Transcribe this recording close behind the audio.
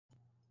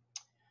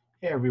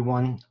Hey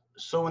everyone.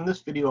 So in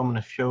this video, I'm going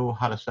to show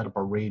how to set up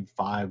a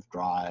RAID-5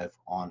 drive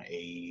on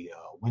a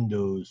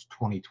Windows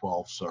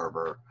 2012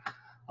 server.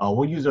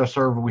 We'll use our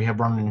server we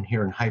have running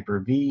here in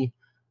Hyper-V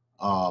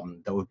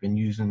that we've been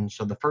using.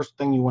 So the first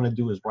thing you want to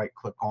do is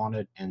right-click on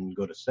it and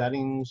go to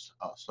Settings,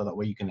 so that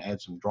way you can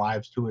add some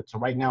drives to it. So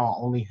right now I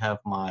only have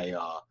my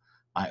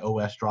my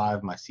OS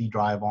drive, my C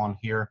drive on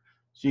here.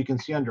 So you can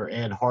see under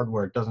Add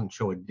Hardware, it doesn't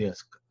show a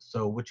disk.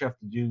 So what you have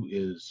to do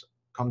is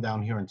come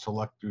down here and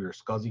select your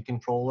SCSI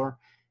controller,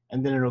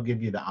 and then it'll give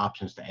you the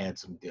options to add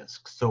some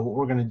disks. So what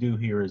we're going to do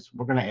here is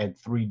we're going to add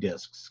 3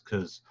 disks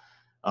because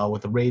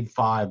with the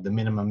RAID-5, the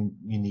minimum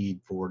you need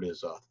for it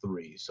is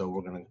 3. So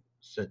we're going to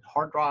set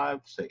hard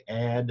drive, say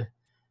add,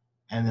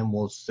 and then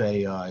we'll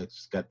say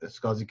it's got the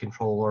SCSI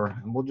controller,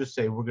 and we'll just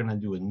say we're going to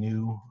do a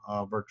new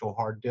virtual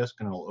hard disk,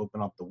 and it'll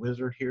open up the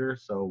wizard here.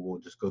 So we'll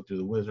just go through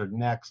the wizard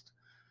next.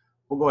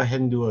 We'll go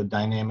ahead and do a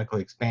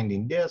dynamically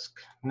expanding disk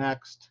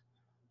next.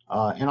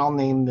 And I'll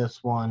name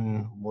this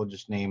one, we'll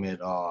just name it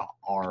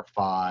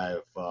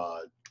R5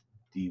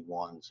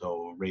 D1,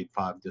 so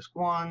RAID-5 disk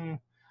 1.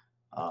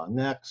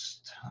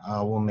 Next,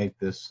 we'll make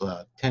this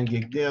 10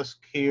 gig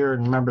disk here.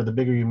 And remember, the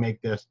bigger you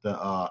make this,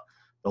 the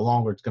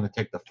longer it's going to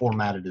take to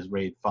format it as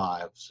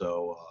RAID-5.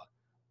 So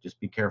just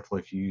be careful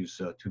if you use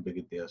too big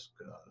a disk.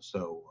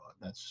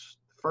 That's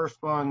the first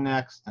one.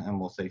 Next, and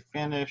we'll say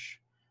finish.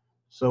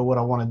 So what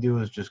I want to do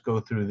is just go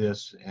through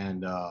this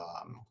and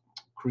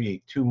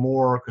create 2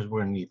 more because we're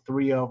going to need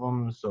 3 of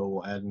them. So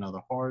we'll add another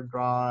hard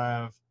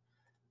drive.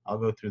 I'll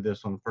go through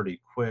this one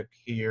pretty quick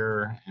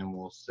here, and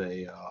we'll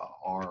say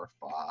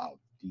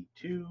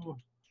R5D2.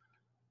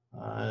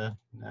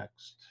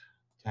 Next,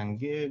 10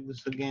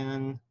 gigs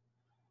again.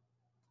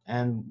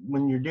 And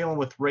when you're dealing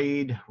with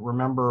RAID,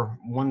 remember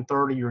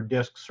 1/3 of your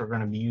disks are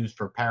going to be used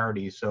for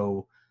parity.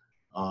 So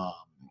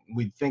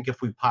we'd think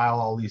if we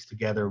pile all these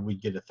together,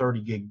 we'd get a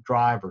 30 gig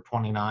drive or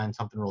 29,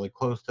 something really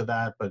close to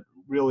that. But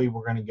really,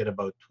 we're going to get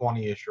about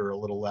 20-ish or a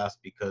little less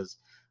because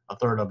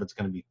 1/3 of it's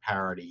going to be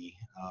parity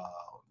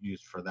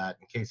used for that.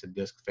 In case a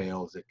disk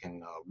fails, it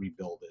can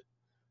rebuild it.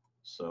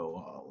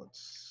 So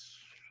let's,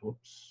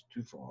 whoops,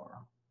 too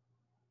far.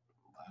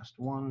 Last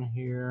one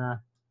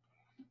here,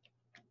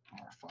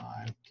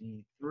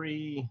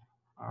 R5D3.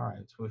 All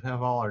right, so we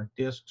have all our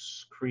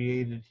disks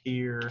created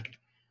here.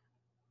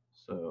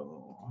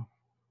 So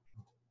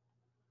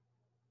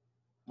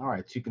all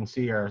right, so you can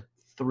see our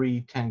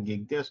 3 10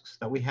 gig disks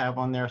that we have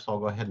on there. So I'll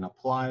go ahead and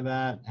apply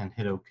that and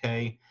hit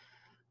OK.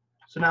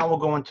 So now we'll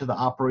go into the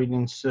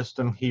operating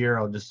system here.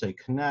 I'll just say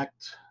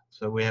connect.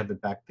 So we have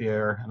it back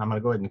there, and I'm going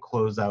to go ahead and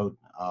close out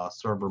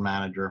Server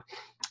Manager.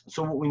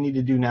 So what we need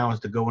to do now is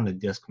to go into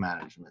disk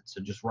management. So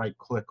just right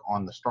click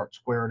on the start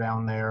square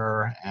down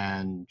there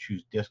and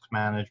choose disk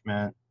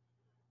management.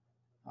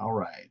 All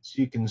right, so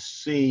you can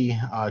see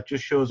it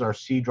just shows our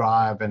C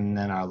drive and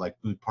then our like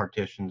boot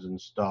partitions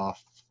and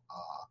stuff.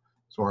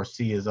 So our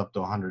C is up to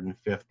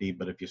 150,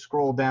 but if you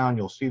scroll down,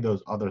 you'll see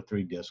those other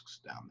 3 disks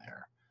down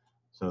there.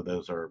 So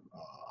those are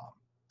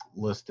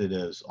listed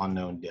as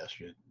unknown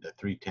disks, the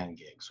 310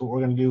 gigs. So what we're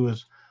going to do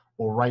is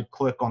we'll right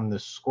click on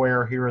this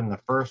square here in the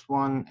first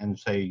one and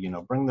say,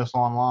 bring this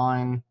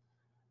online.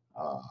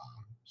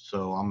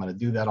 So I'm going to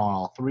do that on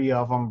all 3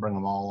 of them, bring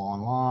them all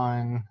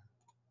online.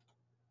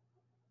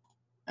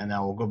 And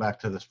now we'll go back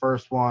to this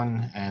first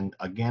one, and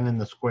again in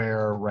the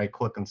square, right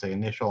click and say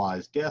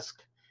initialize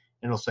disk.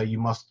 And it'll say you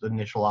must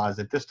initialize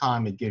it. This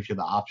time it gives you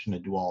the option to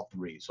do all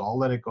 3. So I'll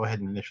let it go ahead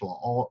and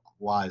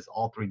initialize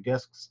all 3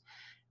 disks.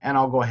 And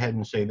I'll go ahead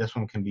and say this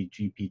one can be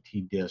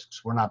GPT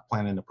disks. We're not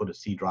planning to put a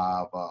C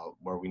drive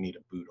where we need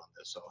a boot on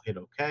this. So I'll hit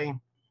OK.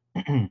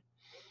 And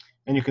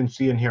you can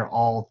see in here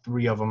all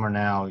 3 of them are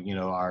now,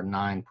 are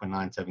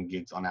 9.97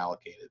 gigs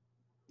unallocated.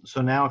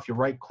 So now if you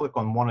right click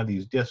on one of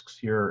these disks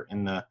here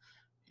in the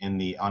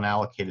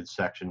unallocated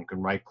section, you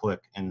can right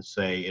click and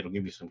say it'll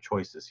give you some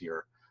choices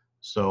here.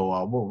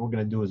 So what we're going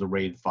to do is a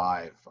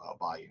RAID-5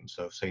 volume.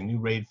 So say new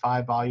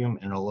RAID-5 volume,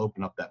 and it'll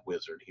open up that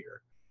wizard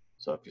here.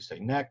 So if you say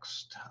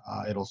next,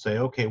 it'll say,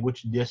 okay,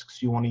 which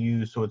disks you want to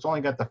use. So it's only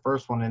got the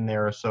first one in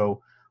there.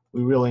 So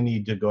we really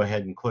need to go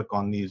ahead and click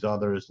on these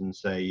others and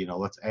say,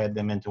 let's add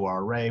them into our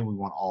array. We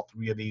want all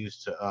 3 of these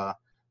to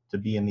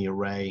be in the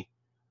array.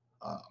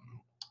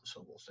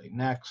 So we'll say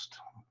next.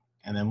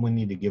 And then we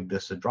need to give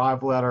this a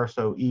drive letter.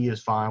 So E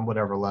is fine,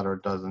 whatever letter,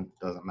 it doesn't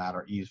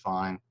matter. E is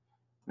fine.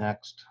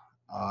 Next.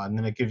 And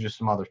then it gives you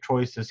some other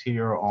choices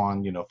here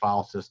on,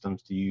 file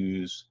systems to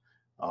use,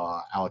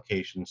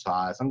 allocation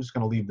size. I'm just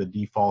going to leave the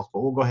defaults,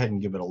 but we'll go ahead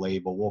and give it a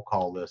label. We'll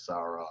call this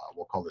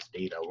we'll call this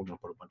data. We're going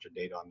to put a bunch of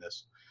data on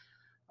this.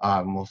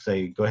 We'll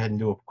say go ahead and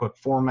do a quick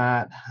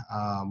format.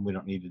 We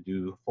don't need to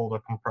do folder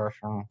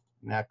compression.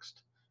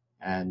 Next.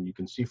 And you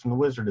can see from the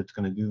wizard, it's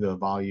going to do the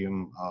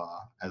volume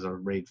as a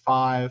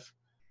RAID-5.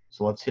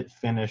 So let's hit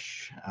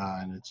finish,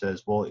 and it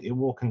says, well, it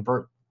will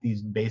convert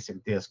these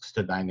basic disks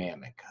to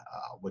dynamic,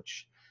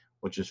 which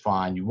is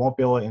fine. You won't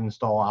be able to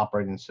install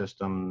operating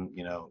system,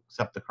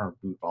 except the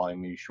current boot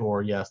volume. Are you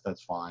sure? Yes,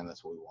 that's fine.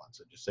 That's what we want.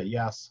 So just say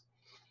yes.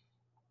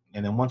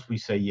 And then once we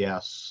say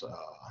yes,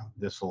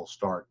 this will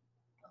start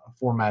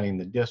formatting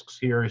the disks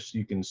here, so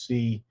you can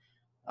see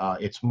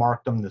it's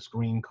marked them this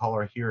green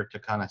color here to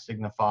kind of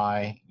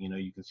signify,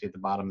 you can see at the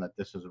bottom that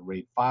this is a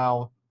RAID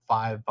 5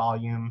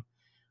 volume,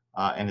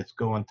 and it's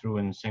going through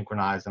and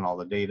synchronizing all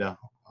the data,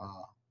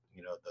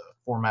 the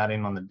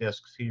formatting on the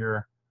disks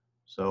here.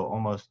 So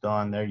almost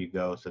done. There you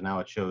go. So now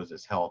it shows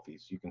it's healthy.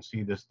 So you can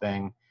see this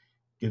thing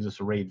gives us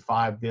a RAID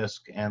 5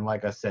 disk. And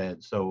like I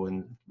said, so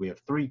we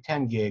have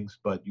 10 gigs,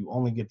 but you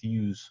only get to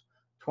use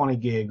 20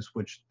 gigs,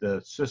 which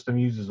the system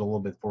uses a little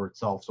bit for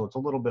itself. So it's a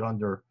little bit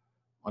under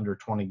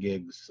 20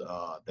 gigs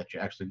that you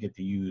actually get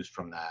to use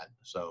from that.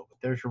 So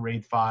there's your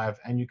RAID 5,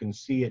 and you can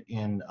see it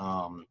in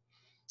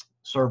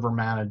Server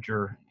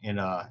Manager in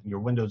your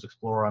Windows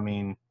Explorer. I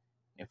mean,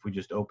 if we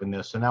just open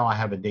this, so now I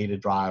have a data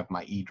drive,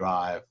 my E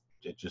drive.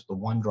 It's just the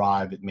one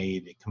drive it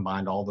made. It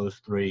combined all those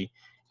three,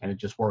 and it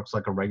just works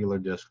like a regular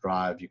disk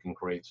drive. You can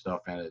create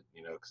stuff in it,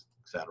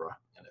 etc.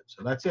 in it.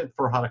 So that's it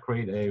for how to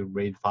create a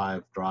RAID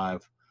 5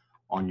 drive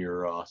on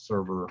your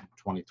Server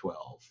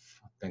 2012.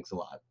 Thanks a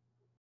lot.